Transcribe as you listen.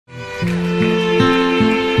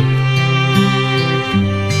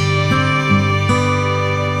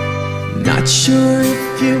Not sure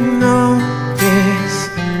if you know this,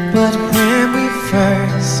 but when we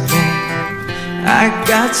first met, I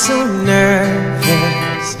got so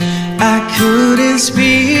nervous I couldn't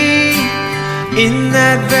speak. In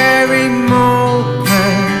that very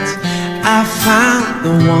moment, I found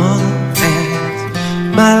the one that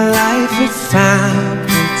my life had found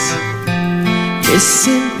its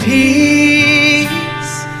missing piece.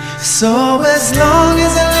 So as long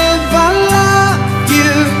as I live, I love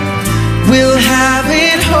you. We'll have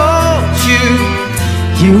it, hold you.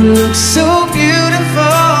 You look so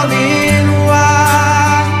beautiful in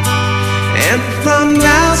white. And from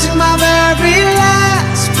now to my very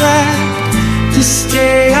last breath, this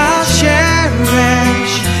day I'll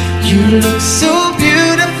cherish. You look so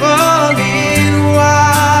beautiful in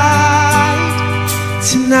white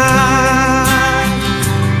tonight.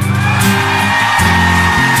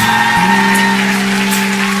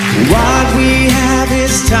 What we have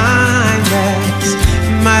is timeless.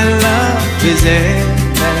 My love is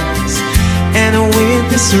endless. And with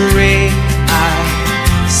this ring I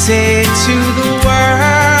say to the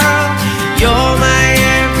world, you're my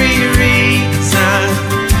every reason.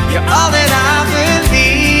 You're all that I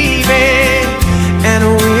believe in. And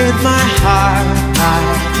with my heart I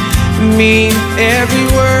mean every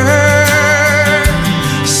word.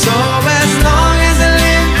 So as long as I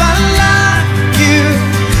live, I love you.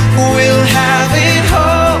 We'll have it,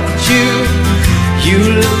 hold you. You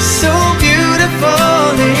look so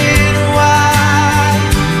beautiful in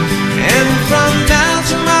white. And from now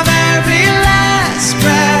to my very last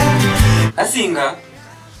breath. Asinga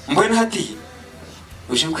mbona hati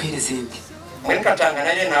uje kwirezindi mwene katanga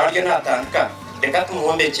naye nawaryo natandika reka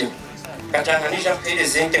tumuhombeke katanga nisha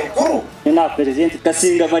kwirezindi nkuru na president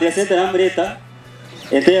Kasinga Maria Senta namureta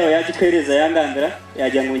ete yawe yakitwereza yangambira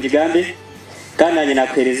yajya mu ngigambe kandi na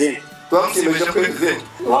president twamsimeje president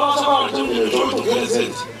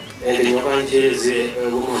ende yobangereze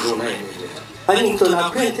gukujuna yemere ari nto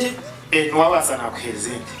nakwete nwabasa na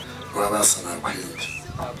president wabasa na kwete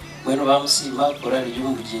Bueno bamusima korali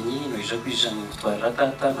y'umugeni noje kwijana gutwara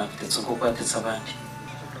tata nafite uko kwatetse abandi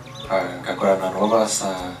ngakorana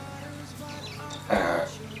n'abasa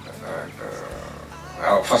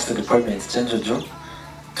our first deployment changejo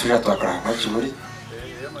tujya twakora amajuri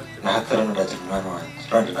na hatara n'uraje mwana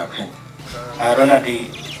wanjye na kwende Ronald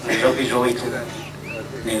noje kwijo witu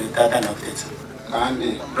ni tata nafite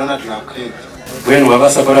kandi Ronald na kwende Bueno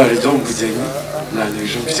wabasa korali y'umugeni na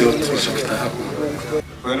noje byo tuje kutaha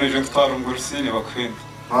Bueno je gutwara umgursini bakwende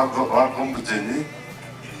wakumugeni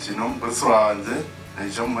kino mbese wanjye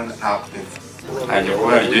ejo mbona ntakwete anje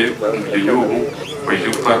kubaje umugeni weje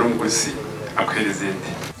gutwara umgursi akwirezende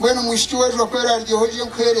Bueno mushiki wejo kwera ryohoje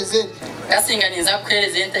kwirezende Kasinganiza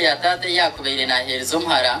kwirezende ya tata yakubere na herizo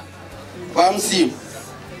mpara bamusima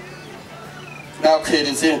na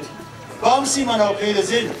kwirezende bamusima na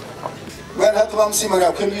kwirezende Bueno hatu bamusima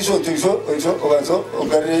na kwirezende tujo obanzo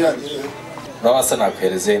ogarira wabasa na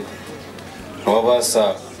president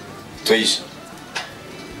wabasa toisha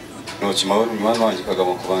no chimawoni mwana wanjye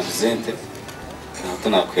kagamo kubanzente nato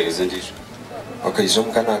na president ijo okayijo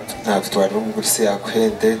mukana nakutwara umugurisi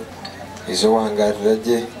yakwende ijo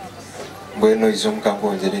wangariraje mbweno ijo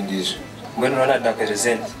mukambongera indijo Bueno Ronald na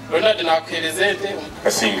president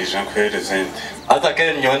Kasinga Jean president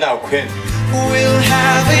atakere nyona kwende We'll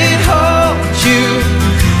have it, hold you.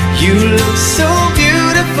 You look so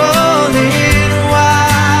beautiful in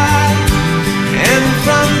white. And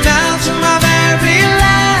from now to my very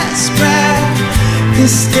last breath,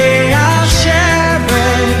 this day I'll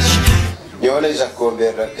cherish. Yole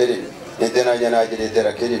jakombera kelimi edena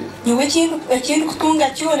yanagiretera kelimi niwe kintu kutunga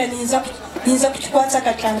cyora niza kukikwatsa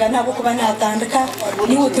katanga nabo kuba natandika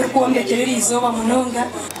niwe turi kuombekerera izoba munonga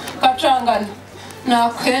kacangana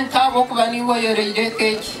nakwenta abo kuba niwo yoreye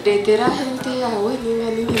keke retera hente yawe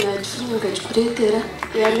niba nibinagifunga kuretera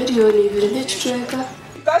ya miliyoni 2 n'icweka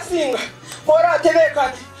Kasinga ora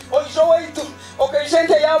tebeka ojo waitu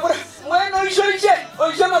okejente yabura mweno ijoje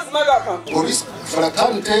ojo mazimagaka Boris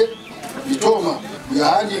fratante bitoma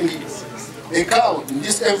yahandingi ekawo in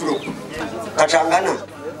this envelope kacangana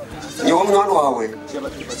niwo mwana wawe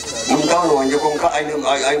umugabano wanjye ko mka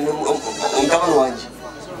umugabano wanjye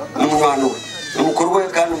umwana we umukuru we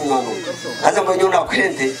kandi umwana we aza mbanyo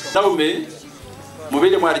nakwente Lauben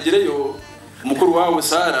mubere mwarigereyo umukuru wawe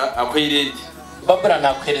Sara akwirenge Babura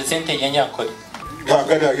na president yanyakore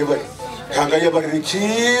Hanga yabari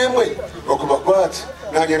kimwe okubakwatse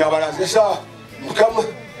nanye nabarazesha mukama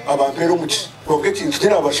abampera umuki konge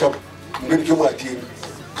kinjira abashaba mbere cyo mwatinda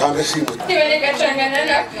kanga simwe Kibereka changana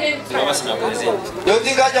na kwenta wabasa na president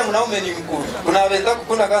Yoti ngaja mnaume ni mkuu kuna wenda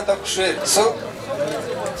kukuna kanta kushwera so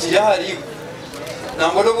kirahari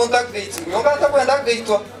ntabwo no bunda gaitwa nyonga atakwenda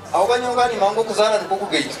gaitwa aho banyonga ni mango kuzana niko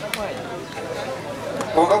kugaitwa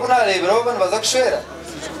konga kunarebera abo bana baza kushwera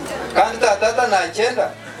kandi tata nakenda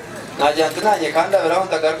najyante nanye kandi aberaho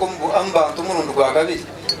ndagariko ambantu umurundo rwa kabiri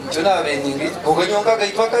cyo nabeningi konga nyonga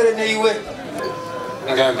gaitwa kare neiwe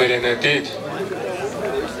ngambere na dede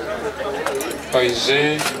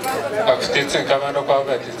oije akutetse nk'abana kwa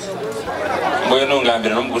batetse mboye no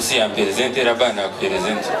ngambere no mugusi ya presenter abana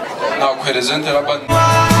presenter na presenter abana